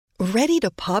Ready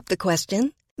to pop the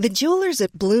question? The jewelers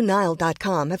at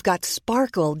BlueNile.com have got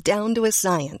sparkle down to a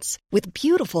science with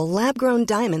beautiful lab-grown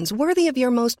diamonds worthy of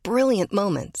your most brilliant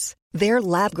moments. Their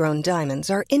lab-grown diamonds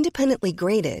are independently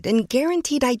graded and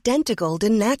guaranteed identical to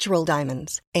natural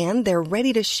diamonds, and they're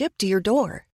ready to ship to your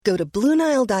door. Go to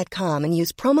BlueNile.com and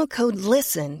use promo code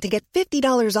LISTEN to get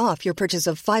 $50 off your purchase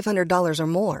of $500 or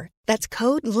more. That's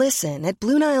code LISTEN at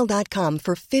BlueNile.com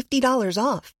for $50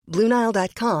 off.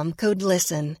 BlueNile.com, code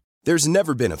LISTEN. There's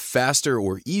never been a faster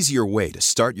or easier way to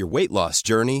start your weight loss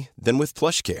journey than with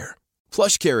PlushCare.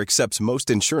 PlushCare accepts most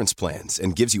insurance plans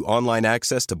and gives you online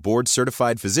access to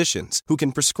board-certified physicians who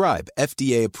can prescribe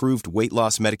FDA-approved weight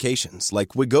loss medications like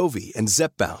Wegovy and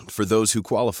Zepbound for those who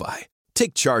qualify.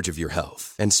 Take charge of your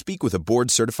health and speak with a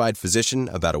board-certified physician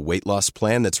about a weight loss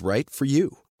plan that's right for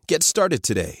you. Get started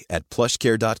today at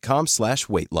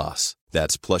plushcare.com/weight loss.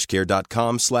 That's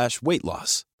plushcare.com/weight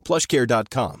loss.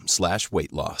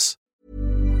 plushcare.com/weight loss.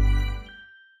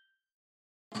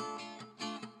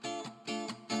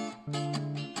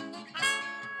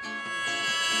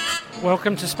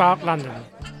 Welcome to Spark London.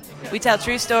 We tell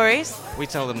true stories. We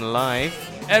tell them live.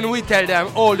 And we tell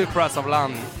them all across of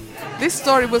London. This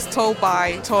story was told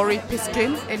by Tori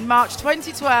Piskin In March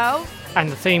 2012.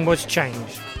 And the theme was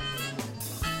change.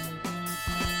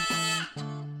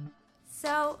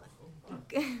 So,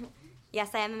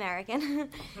 yes, I am American.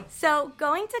 So,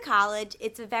 going to college,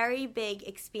 it's a very big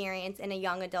experience in a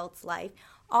young adult's life.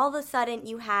 All of a sudden,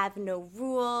 you have no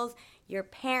rules, your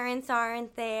parents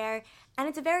aren't there, and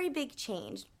it's a very big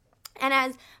change. And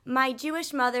as my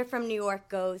Jewish mother from New York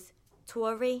goes,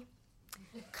 Tori,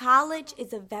 college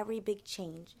is a very big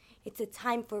change. It's a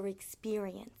time for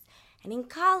experience. And in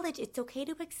college, it's okay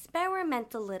to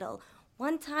experiment a little.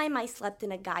 One time I slept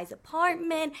in a guy's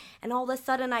apartment, and all of a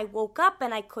sudden I woke up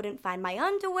and I couldn't find my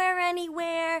underwear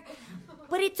anywhere.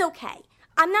 But it's okay.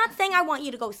 I'm not saying I want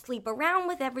you to go sleep around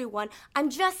with everyone. I'm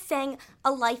just saying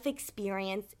a life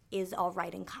experience is all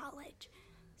right in college.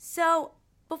 So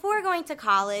before going to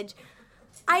college,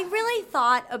 I really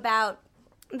thought about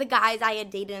the guys I had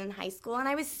dated in high school, and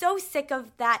I was so sick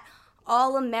of that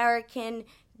all-American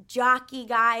jockey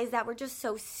guys that were just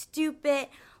so stupid.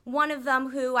 One of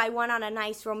them who I went on a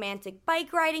nice romantic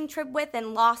bike riding trip with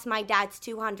and lost my dad's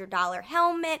 $200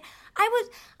 helmet. I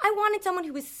wanted someone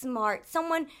who was smart,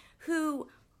 someone who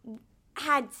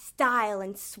had style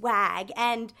and swag,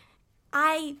 and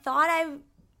I thought I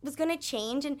was going to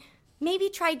change and maybe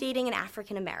try dating an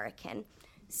African American.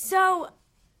 So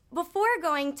before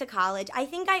going to college, I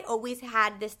think I always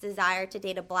had this desire to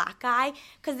date a black guy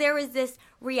because there was this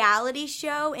reality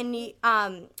show in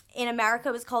America.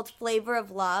 It was called Flavor of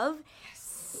Love.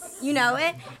 Yes. You know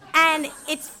it? And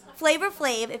it's Flavor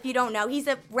Flav, if you don't know. He's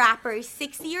a rapper. He's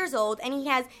 60 years old, and he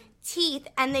has teeth,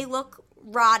 and they look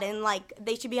rotten, like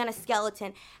they should be on a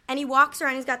skeleton. And he walks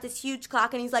around, he's got this huge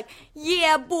clock, and he's like,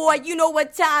 yeah, boy, you know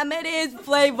what time it is,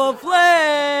 Flavor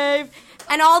Flav.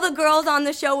 And all the girls on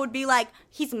the show would be like,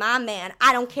 he's my man,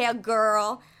 I don't care,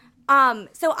 girl.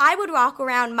 So I would walk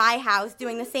around my house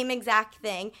doing the same exact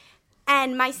thing,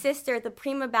 and my sister, the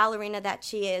prima ballerina that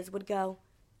she is, would go,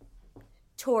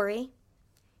 Tori,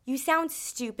 you sound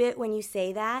stupid when you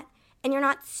say that, and you're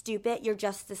not stupid, you're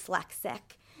just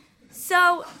dyslexic.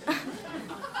 So,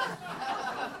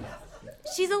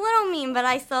 she's a little mean, but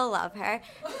I still love her.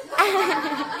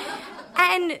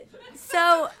 And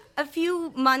so, a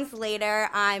few months later,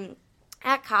 I'm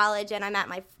at college, and I'm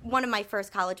at one of my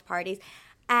first college parties,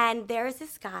 and there's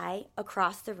this guy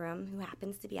across the room who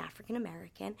happens to be African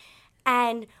American,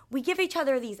 and we give each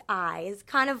other these eyes,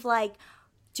 kind of like,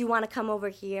 do you want to come over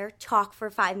here, talk for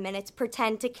 5 minutes,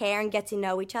 pretend to care and get to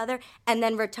know each other, and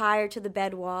then retire to the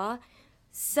boudoir?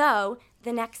 So,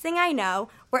 the next thing I know,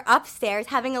 we're upstairs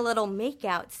having a little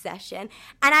makeout session,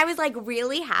 and I was,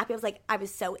 really happy. I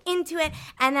was so into it,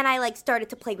 and then I, started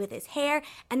to play with his hair,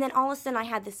 and then all of a sudden I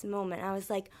had this moment. I was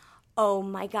like, oh,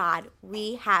 my God,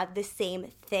 we have the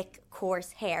same thick,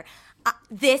 coarse hair.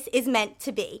 This is meant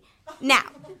to be. Now,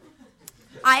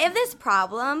 I have this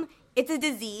problem. It's a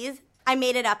disease. I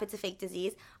made it up. It's a fake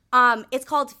disease. It's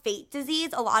called fate disease.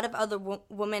 A lot of other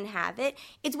women have it.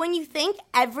 It's when you think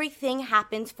everything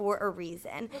happens for a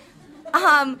reason.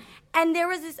 And there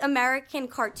was this American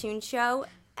cartoon show,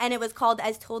 and it was called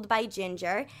As Told by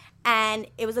Ginger. And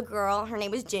it was a girl. Her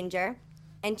name was Ginger.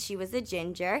 And she was a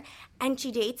ginger. And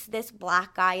she dates this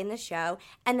black guy in the show.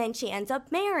 And then she ends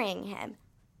up marrying him.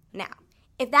 Now,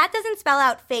 if that doesn't spell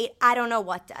out fate, I don't know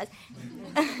what does.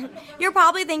 You're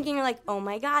probably thinking, oh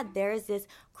my God, there's this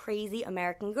crazy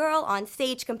American girl on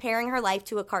stage comparing her life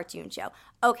to a cartoon show.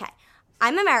 Okay,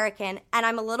 I'm American, and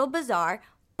I'm a little bizarre,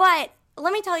 but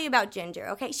let me tell you about Ginger,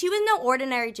 okay? She was no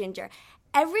ordinary Ginger.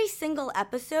 Every single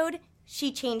episode,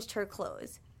 she changed her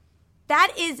clothes.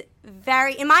 That is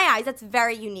in my eyes, that's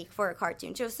very unique for a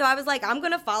cartoon show. So I was like, I'm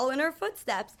going to follow in her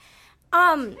footsteps.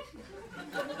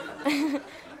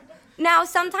 Now,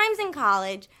 sometimes in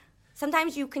college,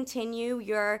 sometimes you continue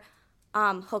your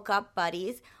hookup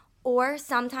buddies, or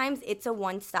sometimes it's a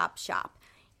one-stop shop.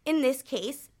 In this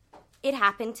case, it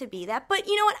happened to be that. But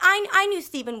you know what? I knew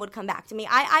Steven would come back to me.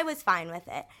 I was fine with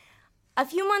it. A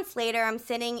few months later, I'm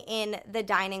sitting in the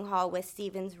dining hall with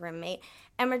Steven's roommate,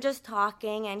 and we're just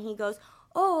talking, and he goes,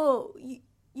 oh,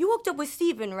 you hooked up with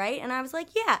Steven, right? And I was like,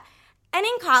 yeah. And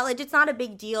in college, it's not a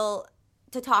big deal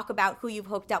to talk about who you've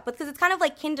hooked up with, because it's kind of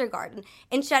like kindergarten.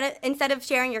 Instead of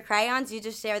sharing your crayons, you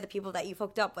just share the people that you've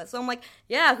hooked up with. So I'm like,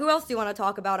 yeah, who else do you want to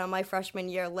talk about on my freshman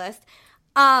year list?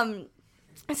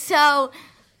 So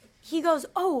he goes,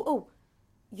 oh,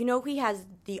 you know he has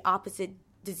the opposite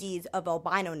disease of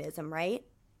albinoism, right?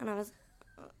 And I was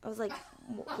like,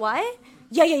 what?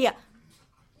 Yeah.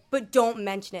 But don't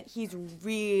mention it. He's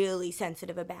really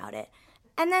sensitive about it.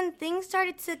 And then things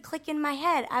started to click in my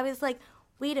head. I was like,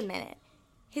 wait a minute.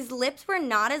 His lips were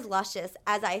not as luscious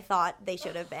as I thought they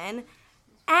should have been.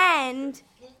 And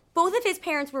both of his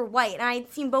parents were white, and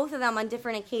I'd seen both of them on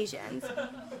different occasions. And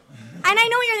I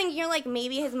know what you're thinking. You're like,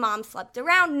 maybe his mom slept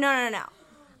around. No.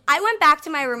 I went back to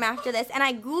my room after this, and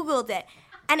I Googled it,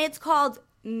 and it's called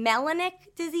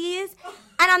melanic disease.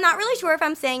 And I'm not really sure if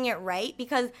I'm saying it right,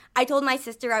 because I told my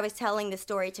sister I was telling the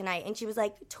story tonight, and she was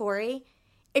like, Tori,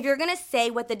 if you're going to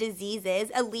say what the disease is,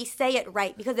 at least say it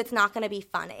right, because it's not going to be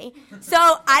funny.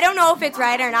 So I don't know if it's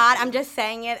right or not. I'm just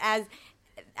saying it as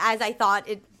I thought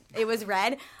it was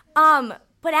read.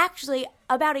 But actually,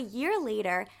 about a year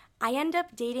later, I end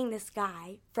up dating this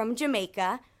guy from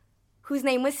Jamaica whose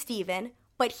name was Steven,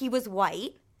 but he was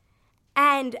white.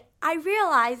 And I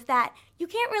realized that you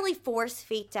can't really force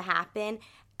fate to happen.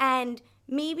 And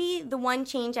maybe the one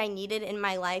change I needed in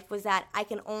my life was that I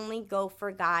can only go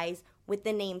for guys with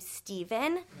the name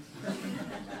Steven,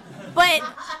 but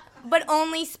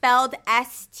only spelled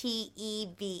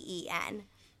Steven.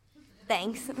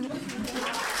 Thanks.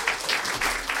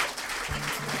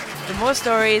 For more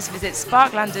stories, visit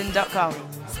sparklondon.com.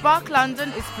 Spark London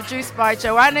is produced by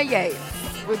Joanna Yates,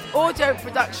 with audio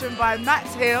production by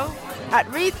Max Hill at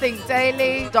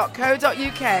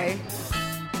rethinkdaily.co.uk.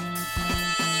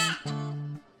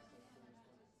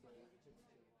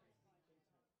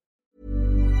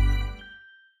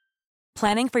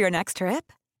 Planning for your next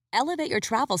trip? Elevate your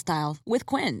travel style with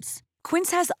Quince. Quince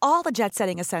has all the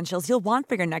jet-setting essentials you'll want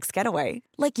for your next getaway,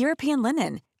 like European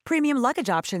linen, premium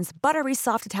luggage options, buttery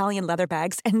soft Italian leather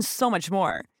bags, and so much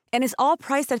more. And is all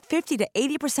priced at 50 to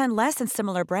 80% less than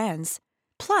similar brands.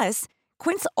 Plus,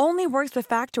 Quince only works with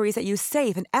factories that use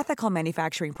safe and ethical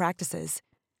manufacturing practices.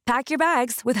 Pack your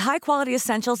bags with high-quality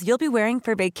essentials you'll be wearing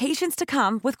for vacations to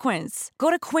come with Quince.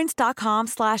 Go to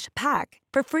quince.com/pack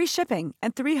for free shipping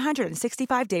and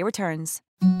 365-day returns.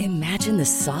 Imagine the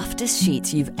softest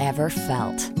sheets you've ever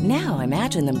felt. Now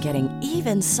imagine them getting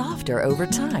even softer over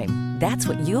time. That's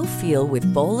what you'll feel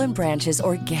with Boll & Branch's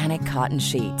organic cotton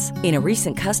sheets. In a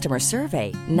recent customer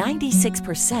survey,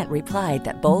 96% replied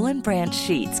that Boll & Branch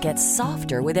sheets get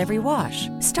softer with every wash.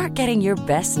 Start getting your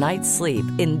best night's sleep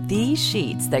in these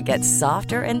sheets that get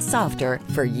softer and softer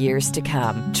for years to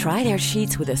come. Try their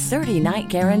sheets with a 30-night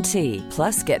guarantee.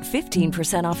 Plus, get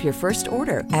 15% off your first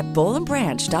order at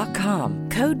bollandbranch.com.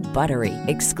 Code BUTTERY.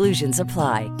 Exclusions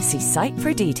apply. See site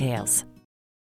for details.